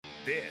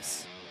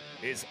This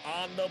is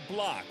On the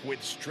Block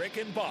with Strick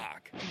and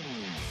Bach.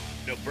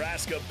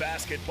 Nebraska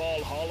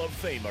Basketball Hall of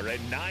Famer and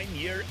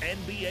 9-year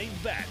NBA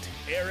vet,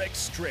 Eric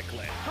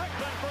Strickland.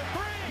 Strickland for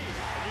three!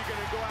 And you're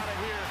going to go out of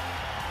here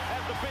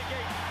as the Big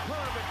 8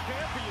 tournament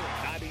champion.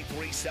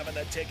 93.7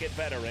 The Ticket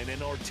veteran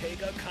and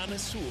Ortega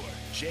connoisseur,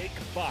 Jake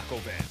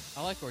Bakoven.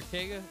 I like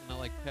Ortega and I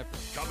like pepper.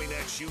 Coming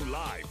at you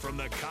live from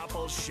the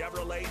Coppel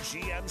Chevrolet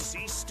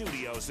GMC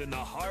studios in the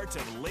heart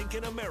of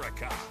Lincoln,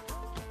 America.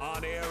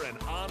 On air and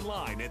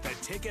online at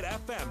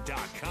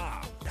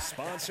theticketfm.com.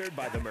 Sponsored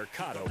by the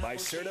Mercado by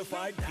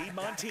Certified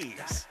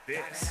Piedmontese.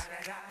 This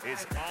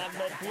is On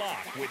the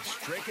Block with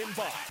Strick and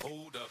Bach.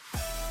 Hold up.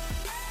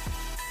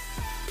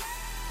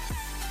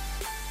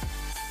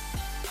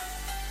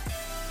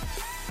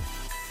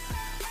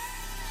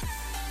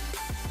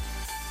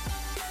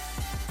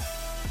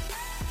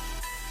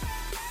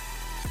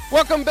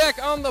 Welcome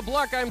back on the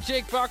block. I'm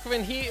Jake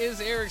Bachman. He is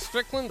Eric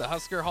Strickland, the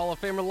Husker Hall of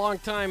Famer,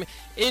 longtime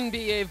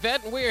NBA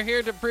vet. And we are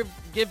here to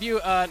give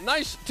you a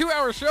nice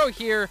 2-hour show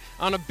here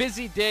on a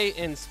busy day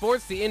in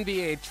sports. The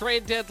NBA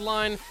trade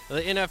deadline,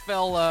 the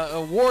NFL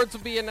awards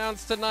will be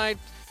announced tonight.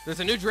 There's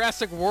a new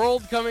Jurassic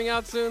World coming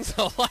out soon,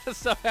 so a lot of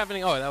stuff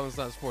happening. Oh, that was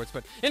not sports,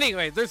 but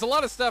anyway, there's a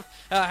lot of stuff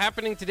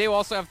happening today. We'll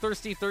also have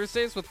Thirsty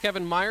Thursdays with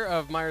Kevin Meyer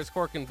of Meyer's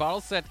Cork and Bottle,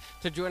 set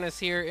to join us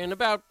here in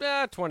about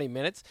 20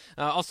 minutes.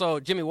 Also,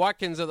 Jimmy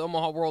Watkins of the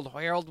Omaha World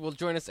Herald will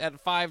join us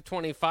at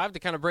 5:25 to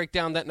kind of break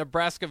down that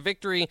Nebraska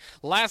victory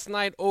last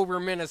night over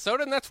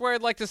Minnesota, and that's where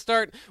I'd like to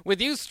start with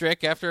you,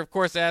 Strick, after, of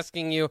course,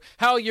 asking you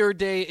how your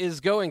day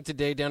is going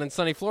today down in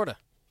sunny Florida.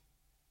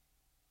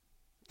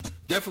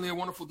 Definitely a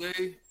wonderful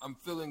day. I'm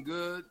feeling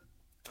good.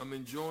 I'm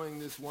enjoying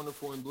this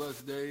wonderful and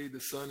blessed day. The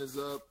sun is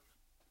up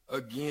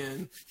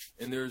again,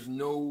 and there's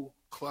no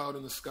cloud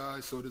in the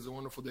sky, so it is a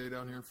wonderful day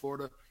down here in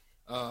Florida.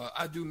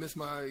 I do miss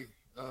my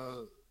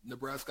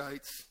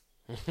Nebraskaites,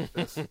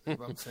 if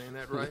I'm saying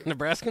that right.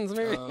 Nebraskans,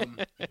 maybe?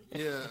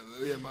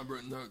 Yeah, my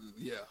brother. No,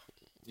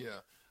 yeah.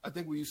 I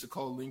think we used to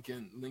call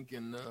Lincoln,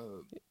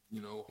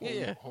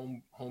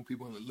 home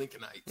people in the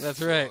Lincolnites.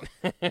 That's right.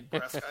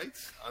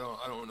 Nebraskaites.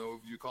 I don't know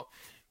if you call.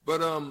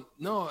 But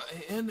no,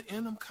 and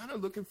I'm kind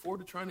of looking forward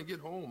to trying to get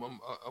home.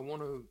 I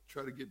want to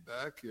try to get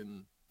back,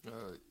 and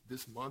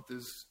this month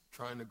is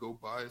trying to go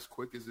by as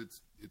quick as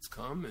it's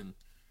come, and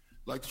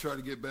like to try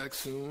to get back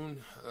soon.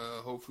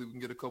 Hopefully we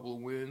can get a couple of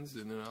wins,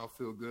 and then I'll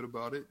feel good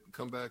about it.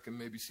 Come back and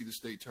maybe see the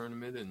state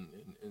tournament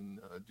and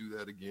do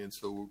that again.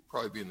 So we'll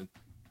probably be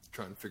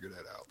trying to figure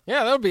that out.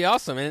 Yeah, that would be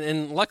awesome.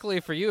 And luckily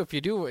for you, if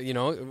you do,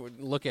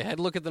 look ahead,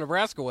 look at the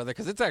Nebraska weather,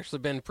 because it's actually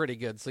been pretty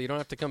good, so you don't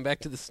have to come back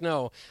to the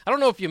snow. I don't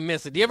know if you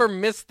miss it. Do you ever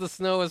miss the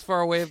snow as far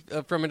away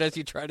from it as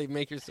you try to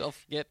make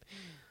yourself get?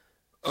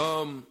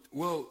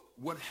 Well,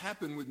 what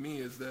happened with me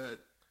is that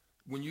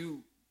when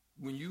you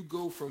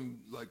go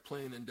from like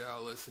playing in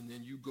Dallas and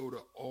then you go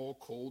to all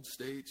cold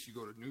states, you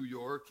go to New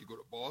York, you go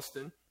to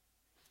Boston,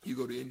 you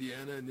go to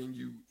Indiana, and then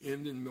you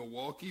end in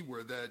Milwaukee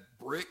where that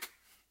brick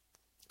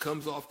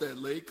comes off that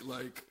lake,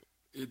 like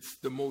it's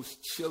the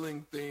most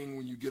chilling thing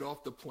when you get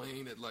off the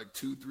plane at like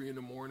 2-3 in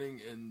the morning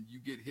and you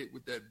get hit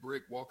with that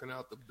brick walking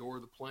out the door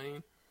of the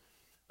plane.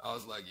 I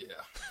was like,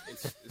 yeah,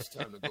 it's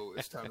time to go.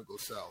 It's time to go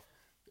south.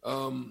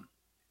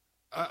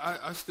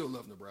 I still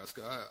love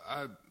Nebraska.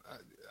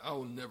 I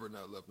will never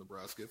not love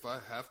Nebraska. If I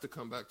have to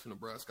come back to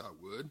Nebraska, I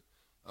would.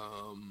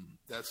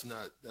 That's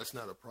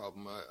not a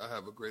problem. I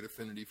have a great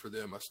affinity for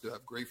them. I still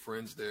have great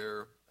friends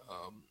there.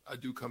 I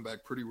do come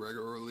back pretty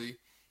regularly.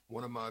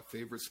 One of my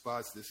favorite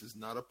spots, this is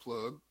not a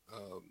plug,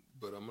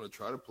 but I'm going to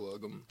try to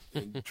plug them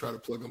and try to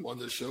plug them on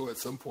the show at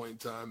some point in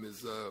time,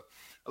 is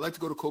I like to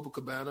go to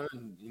Copacabana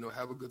and,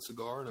 have a good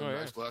cigar and a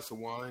nice glass of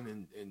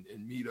wine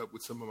and meet up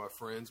with some of my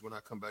friends when I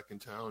come back in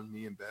town.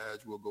 Me and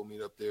Badge will go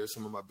meet up there.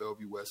 Some of my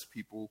Bellevue West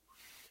people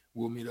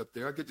will meet up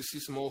there. I get to see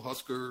some old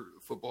Husker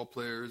football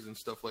players and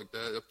stuff like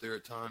that up there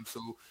at times.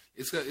 So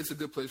it's a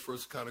good place for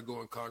us to kind of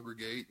go and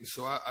congregate. And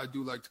so I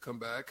do like to come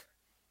back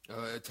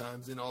at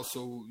times. And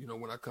also,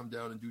 when I come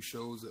down and do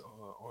shows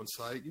on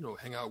site,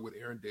 hang out with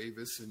Aaron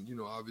Davis and,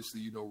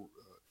 obviously,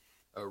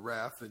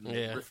 Raph and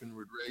Griffin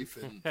with Rafe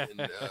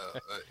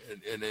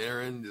and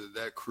Aaron,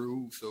 that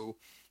crew. So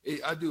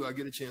I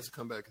get a chance to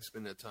come back and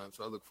spend that time.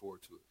 So I look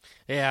forward to it.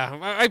 Yeah,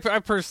 I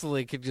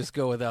personally could just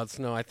go without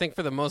snow. I think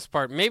for the most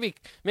part, maybe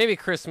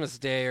Christmas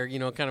Day or,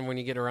 kind of when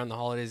you get around the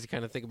holidays, you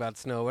kind of think about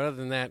snow. But other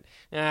than that,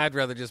 I'd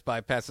rather just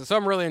bypass it. So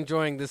I'm really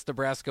enjoying this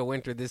Nebraska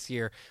winter this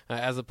year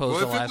as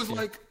opposed to last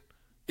year.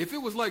 If it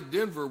was like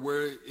Denver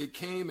where it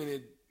came and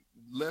it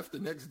left the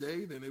next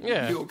day, then it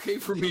would be okay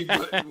for me.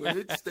 But when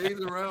it stays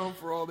around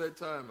for all that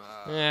time,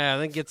 I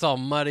think it gets all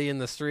muddy in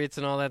the streets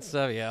and all that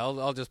stuff. Yeah,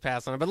 I'll just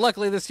pass on it. But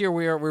luckily this year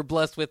we're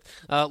blessed with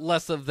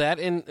less of that.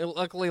 And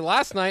luckily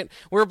last night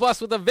we were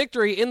blessed with a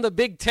victory in the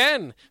Big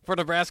Ten for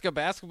Nebraska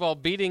basketball,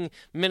 beating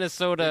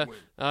Minnesota.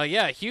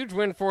 Huge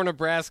win for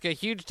Nebraska.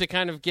 Huge to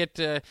kind of get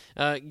the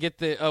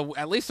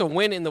at least a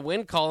win in the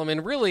win column,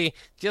 and really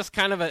just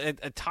kind of a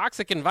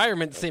toxic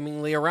environment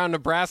seemingly around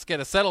Nebraska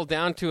to settle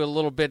down to a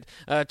little bit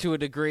to a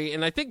degree.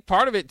 And I think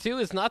part of it, too,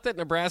 is not that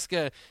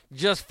Nebraska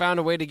just found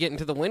a way to get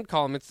into the win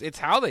column. It's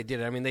how they did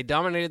it. I mean, they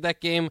dominated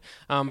that game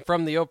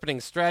from the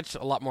opening stretch.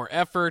 A lot more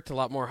effort, a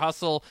lot more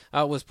hustle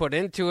was put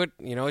into it.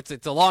 You know,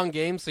 it's a long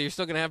game, so you're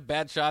still going to have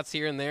bad shots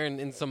here and there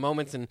in some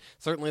moments, and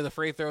certainly the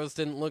free throws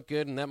didn't look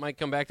good, and that might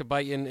come back to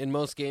bite you in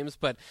most games.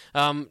 But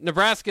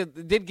Nebraska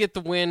did get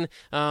the win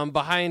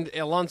behind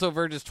Alonzo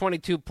Verge's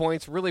 22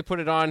 points, really put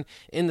it on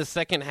in the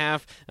second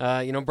half.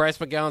 Bryce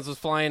McGowan's was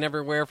flying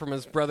everywhere from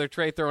his brother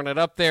Trey throwing it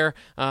up there.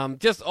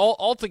 Just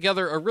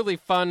altogether a really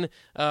fun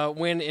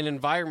win and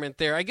environment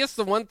there. I guess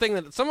the one thing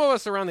that some of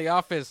us around the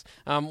office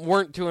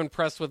weren't too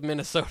impressed with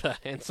Minnesota,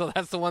 and so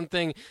that's the one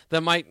thing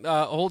that might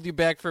hold you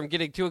back from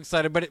getting too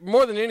excited. But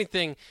more than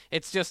anything,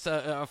 it's just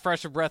a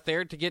fresh of breath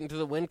air to get into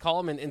the win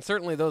column, and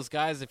certainly those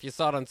guys, if you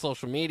saw it on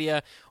social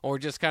media or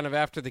just kind of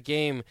after the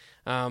game,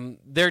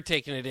 they're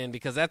taking it in,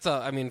 because that's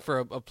for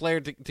a player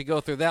to go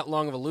through that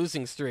long of a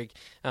losing streak,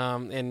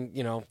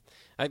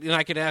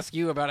 I could ask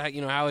you about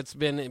how it's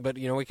been, but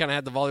we kind of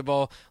had the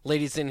volleyball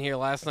ladies in here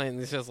last night, and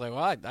it's just like,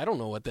 well, I don't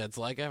know what that's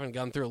like. I haven't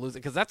gone through a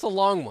losing, because that's a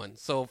long one.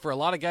 So for a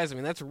lot of guys,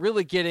 that's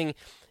really getting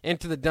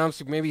into the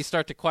dumps. Maybe you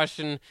start to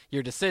question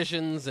your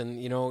decisions, and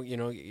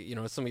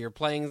some of your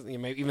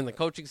playing, maybe even the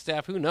coaching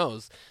staff. Who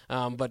knows?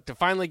 But to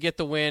finally get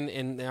the win,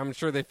 and I'm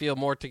sure they feel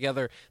more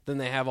together than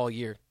they have all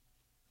year.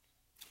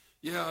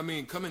 Yeah,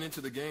 coming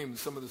into the game,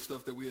 some of the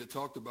stuff that we had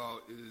talked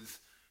about is.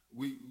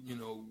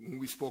 When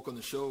we spoke on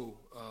the show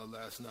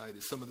last night,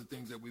 is some of the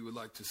things that we would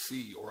like to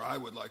see, or I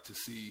would like to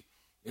see,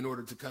 in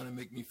order to kind of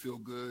make me feel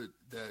good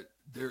that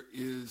there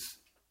is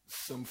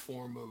some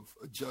form of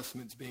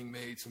adjustments being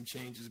made, some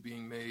changes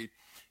being made.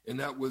 And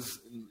that was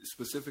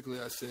specifically,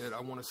 I said, I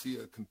want to see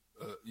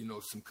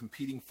some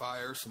competing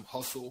fire, some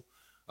hustle,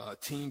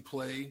 team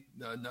play,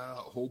 not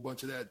a whole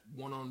bunch of that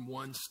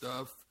one-on-one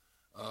stuff,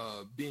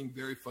 being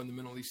very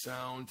fundamentally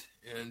sound.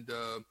 And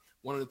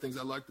one of the things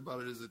I liked about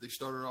it is that they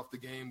started off the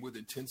game with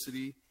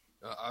intensity,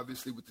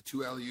 obviously with the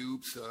 2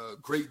 alley-oops,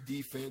 great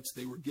defense.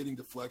 They were getting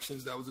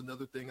deflections. That was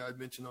another thing I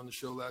mentioned on the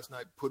show last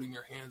night, putting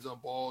your hands on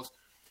balls.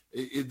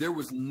 There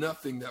was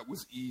nothing that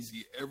was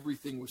easy.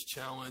 Everything was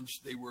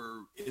challenged. They were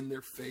in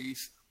their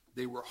face.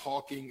 They were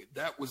hawking.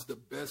 That was the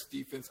best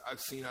defense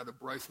I've seen out of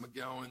Bryce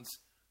McGowan's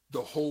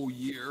the whole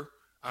year.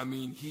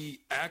 He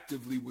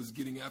actively was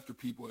getting after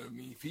people.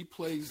 If he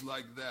plays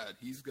like that,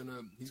 he's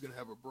gonna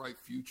have a bright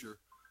future,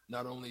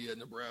 not only at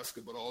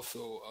Nebraska, but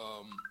also,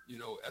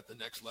 at the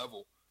next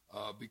level,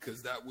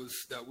 because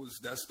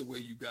that's the way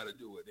you got to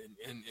do it.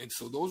 And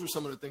so those are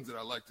some of the things that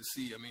I like to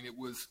see. It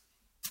was,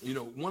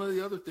 one of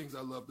the other things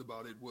I loved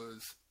about it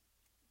was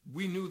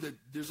we knew that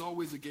there's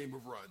always a game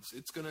of runs.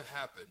 It's going to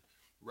happen,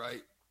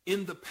 right?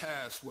 In the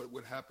past, what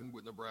would happen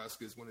with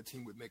Nebraska is when a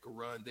team would make a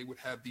run, they would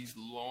have these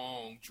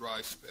long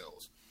dry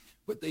spells,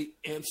 but they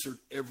answered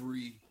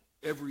every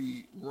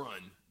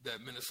run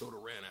that Minnesota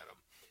ran at them.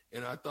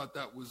 And I thought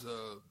that was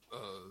a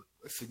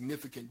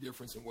significant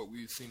difference in what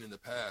we've seen in the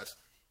past.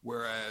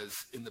 Whereas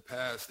in the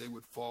past they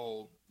would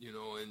fall,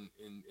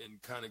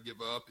 and kind of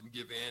give up and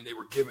give in. They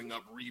were giving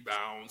up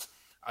rebounds.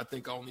 I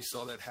think I only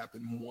saw that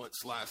happen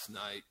once last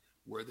night,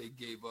 where they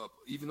gave up,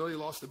 even though they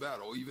lost the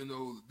battle, even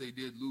though they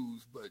did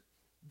lose, but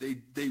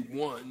they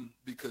won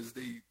because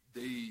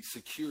they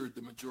secured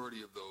the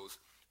majority of those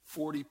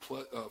 40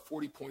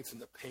 points in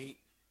the paint.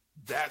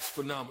 That's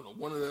phenomenal.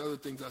 One of the other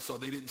things I saw,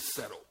 they didn't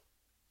settle.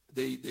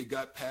 They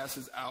got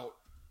passes out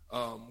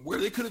where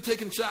they could have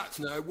taken shots.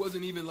 Now, it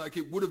wasn't even like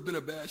it would have been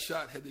a bad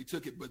shot had they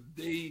took it, but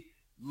they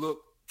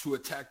looked to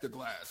attack the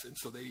glass. And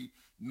so they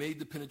made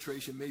the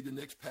penetration, made the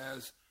next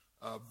pass.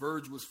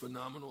 Verge was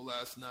phenomenal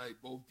last night,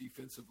 both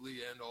defensively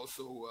and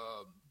also,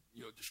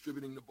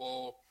 distributing the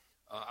ball.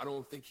 I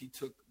don't think he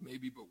took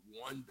maybe but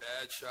one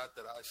bad shot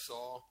that I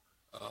saw.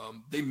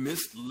 They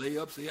missed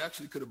layups. They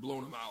actually could have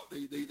blown them out.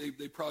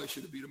 They probably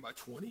should have beat them by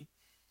 20.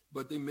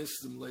 But they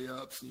missed some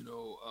layups,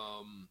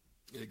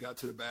 they got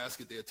to the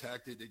basket, they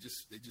attacked it, they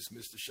just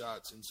missed the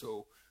shots, and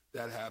so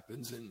that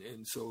happens,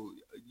 and so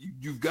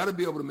you've got to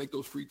be able to make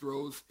those free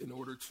throws in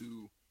order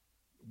to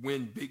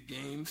win big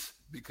games,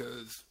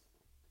 because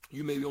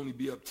you may only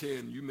be up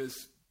 10, you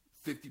miss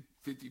 50%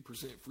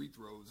 free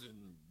throws,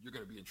 and you're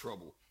going to be in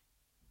trouble.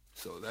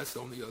 So that's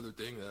the only other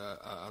thing that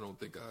I don't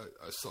think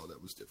I saw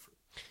that was different.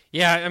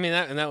 Yeah,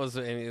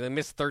 they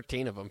missed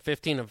 13 of them,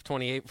 15 of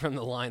 28 from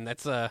the line.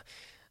 That's a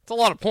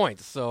lot of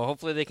points, so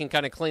hopefully they can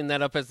kind of clean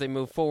that up as they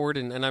move forward,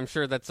 and I'm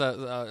sure that's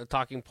a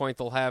talking point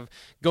they'll have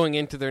going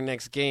into their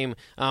next game.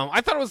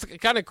 I thought it was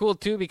kind of cool,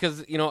 too,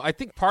 because, I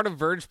think part of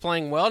Verge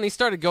playing well, and he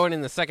started going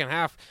in the second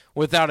half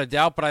without a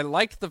doubt, but I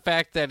liked the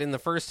fact that in the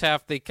first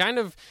half they kind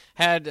of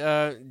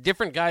had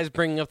different guys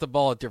bringing up the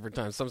ball at different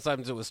times.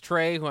 Sometimes it was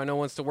Trey, who I know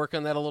wants to work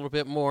on that a little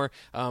bit more.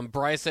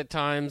 Bryce at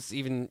times,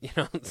 even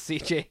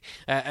CJ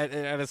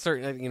at a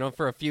certain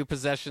for a few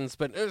possessions,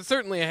 but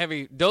certainly a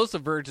heavy dose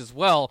of Verge as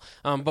well.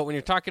 But when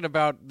you're talking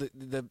about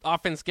the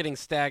offense getting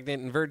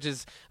stagnant and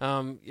Verge's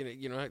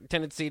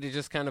tendency to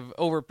just kind of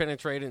over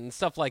penetrate and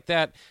stuff like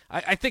that,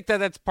 I think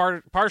that's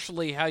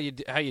partially how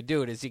you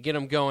do it is you get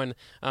them going.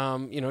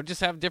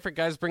 Just have different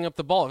guys bring up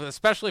the ball,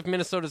 especially if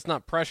Minnesota's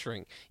not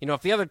pressuring.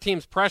 If the other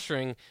team's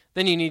pressuring,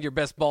 then you need your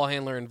best ball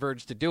handler and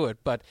Verge to do it.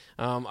 But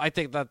I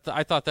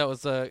thought that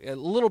was a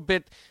little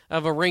bit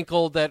of a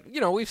wrinkle that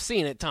we've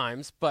seen at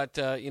times, but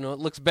it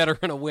looks better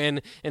in a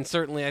win, and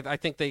certainly I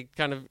think they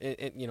kind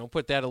of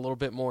put that a little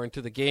bit more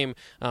into the game.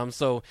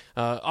 So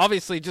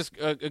obviously just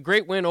a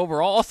great win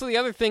overall. Also, the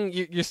other thing,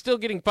 you're still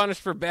getting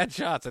punished for bad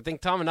shots. I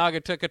think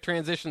Tominaga took a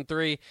transition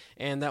 3,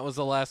 and that was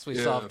the last we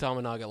saw of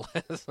Tominaga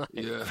last night.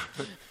 Yeah.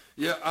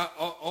 Yeah,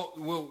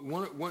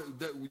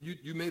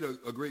 you made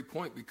a great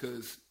point,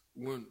 because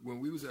when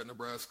we was at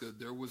Nebraska,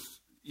 there was,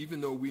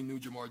 even though we knew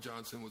Jamar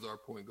Johnson was our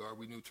point guard,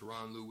 we knew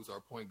Teron Lue was our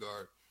point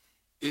guard.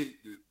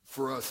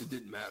 For us, it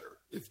didn't matter.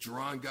 If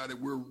Teron got it,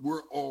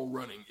 we're all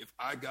running. If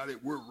I got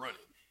it, we're running.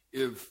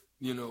 If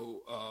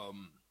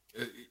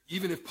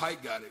even if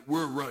Pike got it,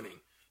 we're running.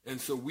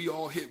 And so we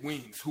all hit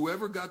wings.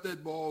 Whoever got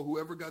that ball,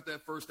 whoever got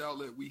that first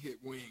outlet, we hit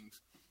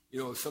wings.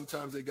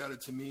 Sometimes they got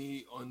it to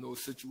me on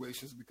those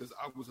situations because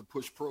I was a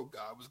push-pro guy.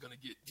 I was going to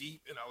get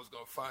deep, and I was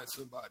going to find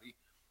somebody,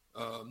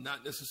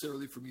 not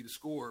necessarily for me to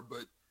score,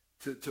 but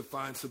to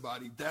find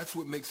somebody. That's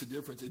what makes a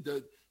difference.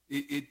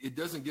 It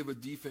doesn't give a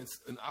defense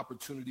an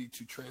opportunity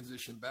to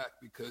transition back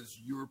because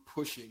you're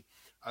pushing.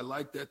 I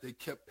like that they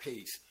kept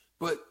pace,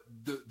 but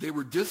they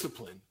were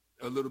disciplined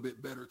a little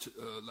bit better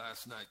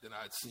last night than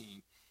I'd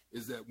seen.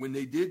 Is that when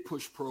they did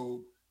push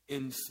probe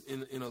in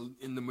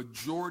the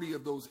majority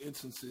of those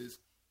instances,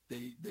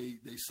 they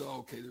saw,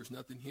 okay, there's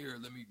nothing here.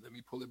 Let me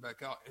pull it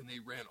back out, and they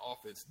ran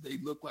offense. They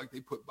looked like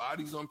they put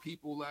bodies on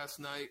people last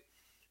night,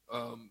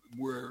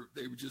 where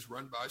they would just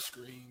run by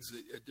screens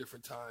at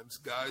different times.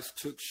 Guys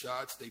took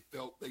shots. They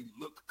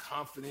looked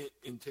confident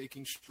in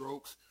taking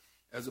strokes,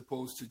 as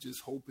opposed to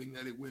just hoping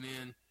that it went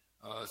in.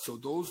 So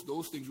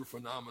those things were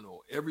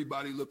phenomenal.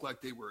 Everybody looked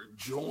like they were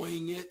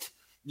enjoying it.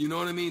 You know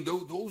what I mean?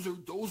 Those are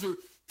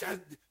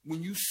that,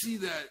 when you see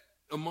that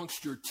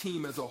amongst your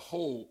team as a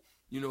whole,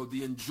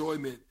 the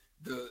enjoyment,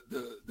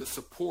 the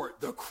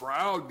support, the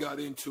crowd got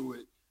into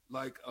it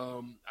like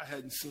I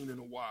hadn't seen in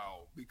a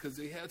while, because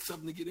they had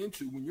something to get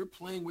into. When you're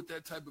playing with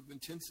that type of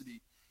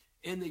intensity,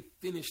 and they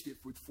finished it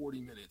with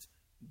 40 minutes,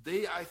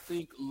 they, I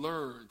think,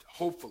 learned,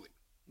 hopefully,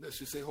 let's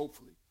just say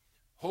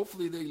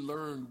hopefully they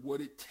learned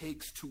what it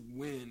takes to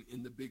win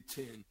in the Big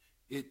Ten.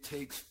 It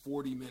takes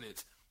 40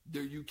 minutes.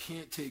 You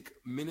can't take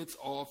minutes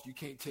off. You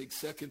can't take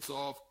seconds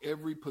off.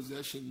 Every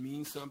possession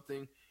means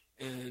something.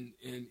 And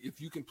if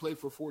you can play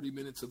for 40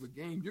 minutes of a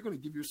game, you're going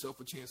to give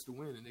yourself a chance to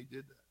win, and they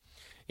did that.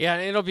 Yeah,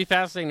 it'll be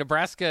fascinating.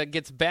 Nebraska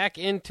gets back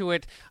into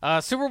it.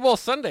 Super Bowl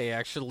Sunday,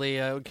 actually,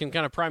 can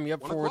kind of prime you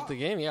up for the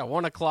game. Yeah,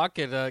 1 o'clock.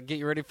 Get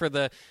you ready for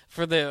the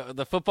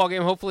football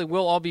game. Hopefully,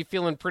 we'll all be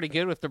feeling pretty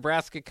good with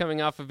Nebraska coming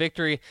off a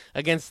victory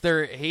against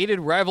their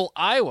hated rival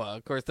Iowa.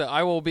 Of course,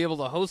 Iowa will be able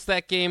to host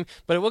that game,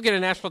 but it will get a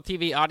national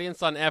TV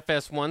audience on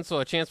FS1, so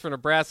a chance for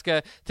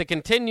Nebraska to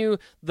continue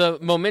the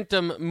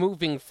momentum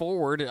moving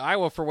forward.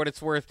 Iowa, for what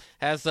it's worth,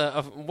 has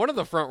one of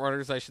the front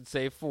runners, I should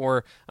say,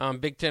 for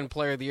Big Ten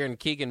Player of the Year in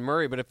Keegan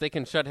Murray. But if they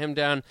can shut him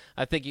down,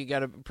 I think you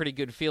got a pretty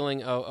good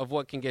feeling of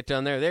what can get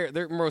done there.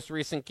 Their most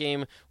recent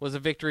game was a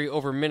victory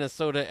over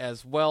Minnesota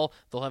as well.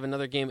 They'll have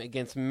another game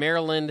against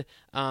Maryland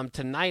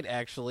tonight,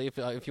 actually, if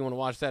you want to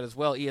watch that as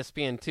well.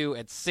 ESPN2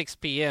 at 6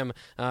 p.m.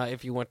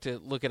 If you want to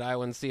look at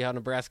Iowa and see how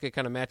Nebraska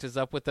kind of matches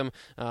up with them.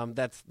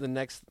 That's the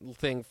next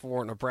thing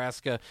for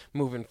Nebraska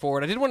moving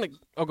forward. I did want to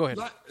 – oh, go ahead.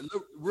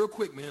 Real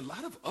quick, man, a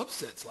lot of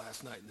upsets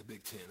last night in the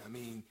Big Ten. I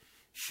mean,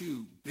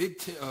 shoot, Big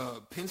Ten,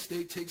 Penn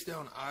State takes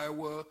down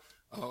Iowa.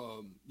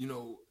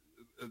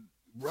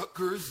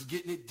 Rutgers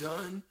getting it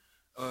done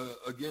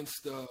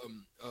against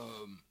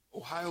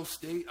Ohio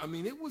State. I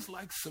mean, it was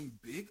like some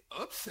big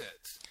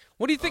upsets.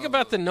 What do you think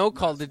about the no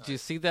call? Did you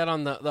see that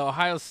on the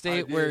Ohio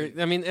State? That's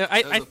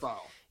a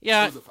foul.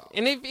 Yeah,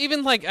 and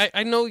even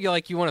I know you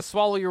want to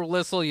swallow your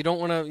whistle. You don't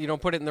want to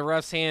put it in the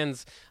ref's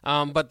hands.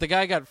 But the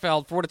guy got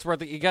fouled. For what it's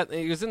worth,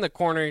 he was in the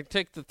corner. He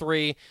took the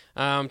three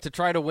to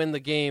try to win the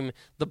game.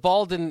 The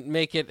ball didn't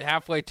make it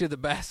halfway to the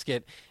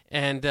basket.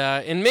 And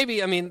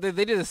maybe, they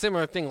did a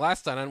similar thing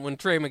last time when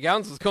Trey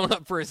McGowan was going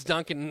up for his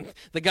dunk, and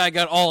the guy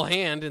got all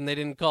hand, and they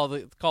didn't call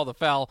the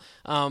foul.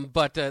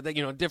 But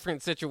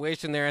different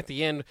situation there at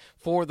the end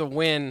for the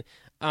win.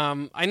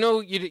 I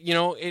know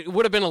it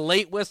would have been a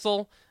late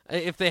whistle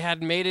if they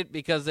had made it,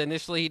 because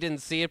initially he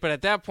didn't see it. But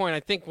at that point,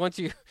 I think once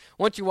you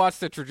watch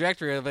the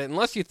trajectory of it,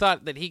 unless you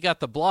thought that he got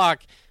the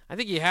block, I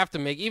think you have to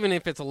make, even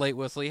if it's a late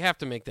whistle, you have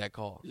to make that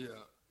call.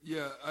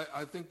 Yeah,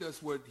 I think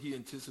that's what he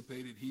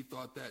anticipated. He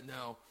thought that.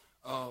 Now,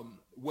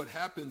 what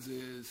happens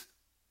is,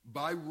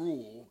 by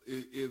rule,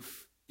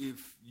 if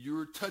if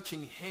you're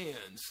touching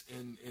hands,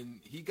 and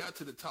he got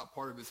to the top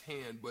part of his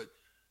hand, but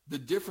the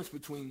difference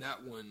between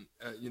that one,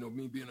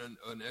 me being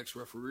an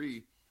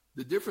ex-referee,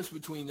 the difference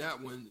between that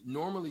one,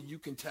 normally you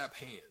can tap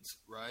hands,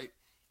 right?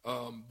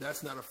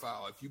 That's not a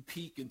foul. If you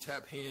peek and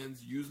tap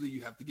hands, usually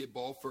you have to get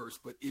ball first.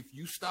 But if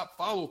you stop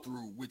follow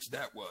through, which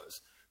that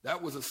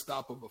was a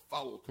stop of a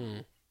follow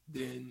through,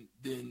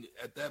 then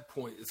at that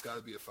point it's got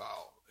to be a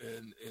foul.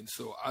 And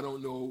so I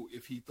don't know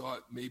if he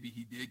thought maybe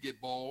he did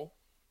get ball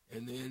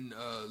and then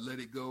let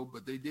it go,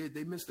 but they did.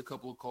 They missed a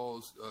couple of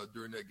calls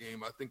during that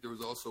game. I think there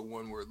was also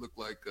one where it looked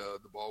like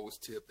the ball was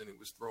tipped and it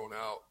was thrown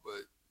out,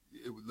 but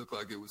it would look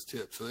like it was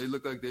tipped. So they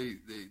looked like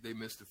they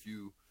missed a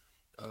few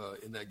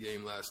in that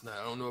game last night.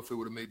 I don't know if it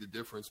would have made the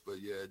difference,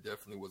 but yeah, it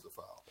definitely was a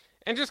foul.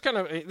 And just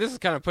this is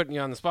kind of putting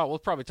you on the spot. We'll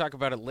probably talk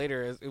about it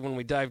later when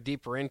we dive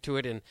deeper into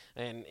it and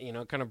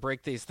kind of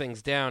break these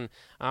things down.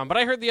 But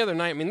I heard the other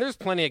night, I mean, there's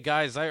plenty of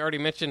guys. I already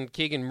mentioned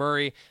Keegan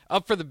Murray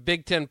up for the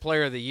Big Ten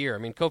Player of the Year. I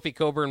mean, Kofi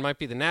Cockburn might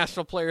be the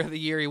National Player of the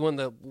Year. He won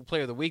the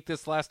Player of the Week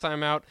this last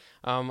time out.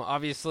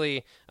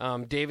 Obviously,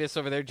 Davis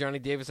over there, Johnny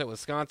Davis at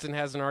Wisconsin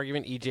has an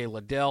argument. E.J.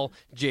 Liddell,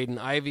 Jaden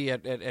Ivey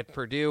at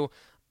Purdue.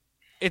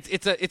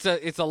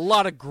 It's a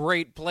lot of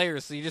great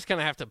players, so you just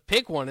kind of have to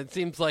pick one. It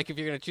seems like if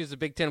you're going to choose a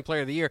Big Ten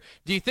Player of the Year,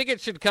 do you think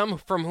it should come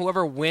from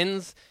whoever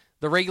wins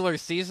the regular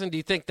season? Do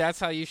you think that's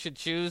how you should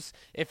choose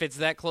if it's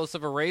that close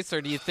of a race,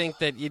 or do you think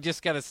that you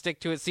just got to stick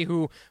to it, see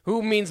who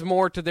means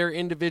more to their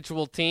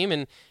individual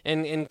team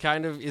and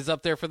kind of is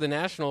up there for the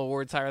national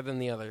awards higher than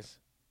the others?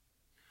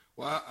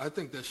 Well, I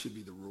think that should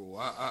be the rule.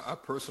 I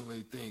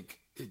personally think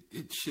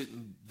it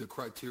shouldn't. The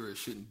criteria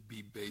shouldn't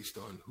be based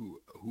on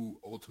who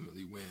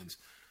ultimately wins.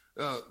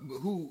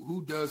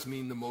 Who does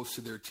mean the most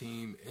to their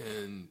team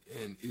and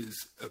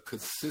is a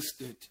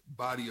consistent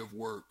body of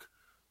work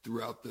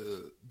throughout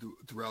the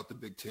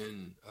Big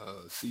Ten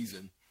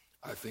season,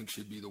 I think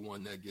should be the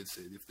one that gets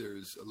it. If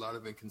there's a lot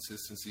of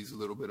inconsistencies, a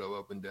little bit of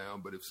up and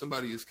down, but if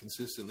somebody is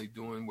consistently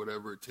doing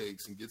whatever it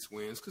takes and gets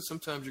wins, because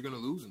sometimes you're going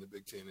to lose in the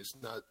Big Ten.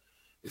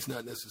 It's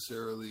not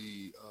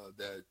necessarily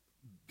that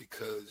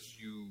because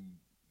you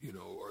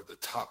are the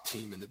top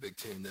team in the Big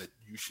Ten that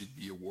you should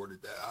be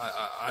awarded that.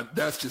 I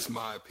that's just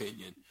my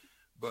opinion.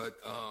 But,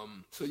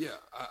 so yeah,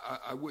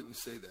 I wouldn't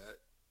say that.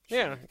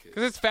 Yeah,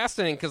 because it's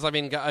fascinating because, I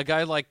mean, a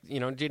guy like,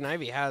 Jaden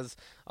Ivey has,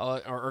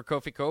 or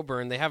Kofi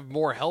Cockburn, they have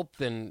more help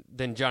than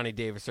Johnny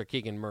Davis or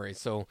Keegan Murray.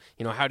 So,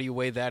 how do you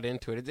weigh that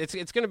into it?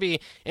 It's going to be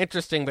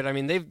interesting, but, I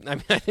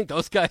think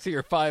those guys are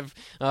your 5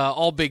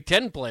 all Big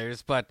Ten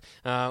players, but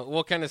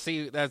we'll kind of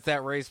see as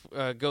that race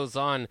goes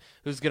on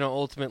who's going to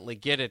ultimately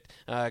get it.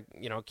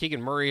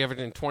 Keegan Murray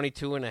averaging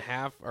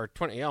 22.5 or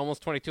 20,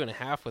 almost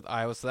 22.5 with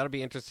Iowa, so that'll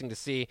be interesting to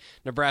see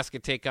Nebraska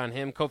take on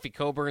him. Kofi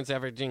Cockburn's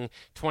averaging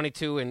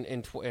 22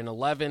 and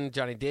 11.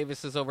 Johnny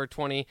Davis is over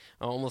 20,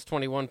 almost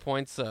 21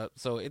 points.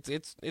 So it's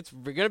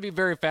going to be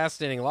very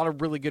fascinating. A lot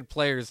of really good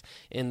players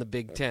in the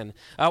Big Ten.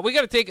 We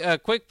got to take a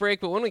quick break,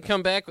 but when we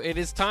come back, it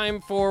is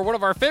time for one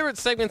of our favorite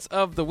segments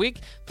of the week,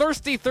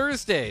 Thirsty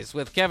Thursdays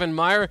with Kevin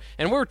Meyer,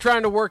 and we're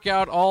trying to work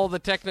out all the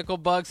technical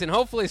bugs, and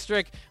hopefully,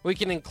 Strick, we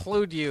can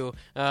include you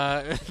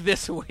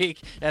this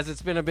week as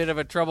it's been a bit of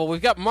a trouble.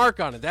 We've got Mark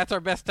on it. That's our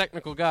best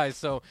technical guy,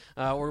 so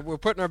we're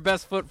putting our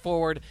best foot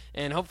forward,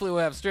 and hopefully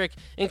we'll have Strick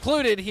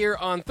included here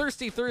on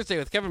Thirsty Thursday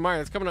with Kevin Meyer.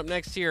 That's coming up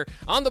next here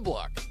on The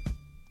Block.